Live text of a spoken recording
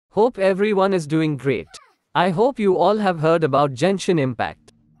Hope everyone is doing great. I hope you all have heard about Genshin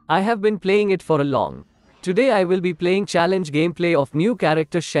Impact. I have been playing it for a long. Today I will be playing challenge gameplay of new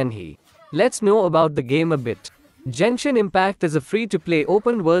character Shenhe. Let's know about the game a bit. Genshin Impact is a free-to-play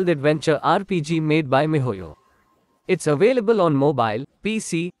open-world adventure RPG made by MiHoYo. It's available on mobile,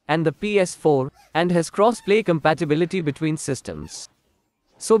 PC, and the PS4, and has cross-play compatibility between systems.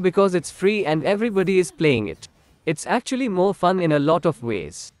 So because it's free and everybody is playing it, it's actually more fun in a lot of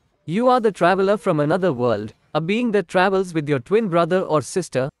ways. You are the traveler from another world, a being that travels with your twin brother or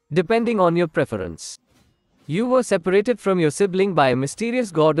sister, depending on your preference. You were separated from your sibling by a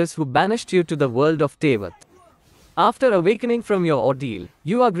mysterious goddess who banished you to the world of Teyvat. After awakening from your ordeal,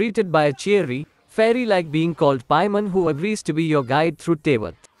 you are greeted by a cheery, fairy-like being called Paimon who agrees to be your guide through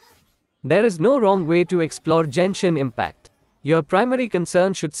Teyvat. There is no wrong way to explore Genshin Impact. Your primary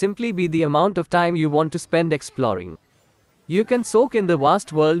concern should simply be the amount of time you want to spend exploring. You can soak in the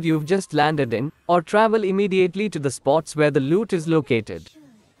vast world you've just landed in, or travel immediately to the spots where the loot is located.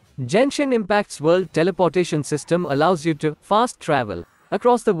 Genshin Impact's world teleportation system allows you to fast travel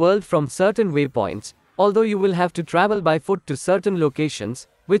across the world from certain waypoints, although you will have to travel by foot to certain locations,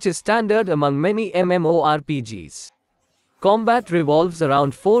 which is standard among many MMORPGs. Combat revolves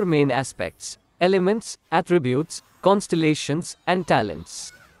around four main aspects: elements, attributes, constellations, and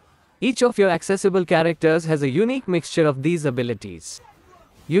talents. Each of your accessible characters has a unique mixture of these abilities.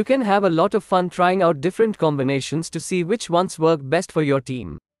 You can have a lot of fun trying out different combinations to see which ones work best for your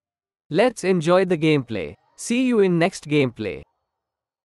team. Let's enjoy the gameplay. See you in next gameplay.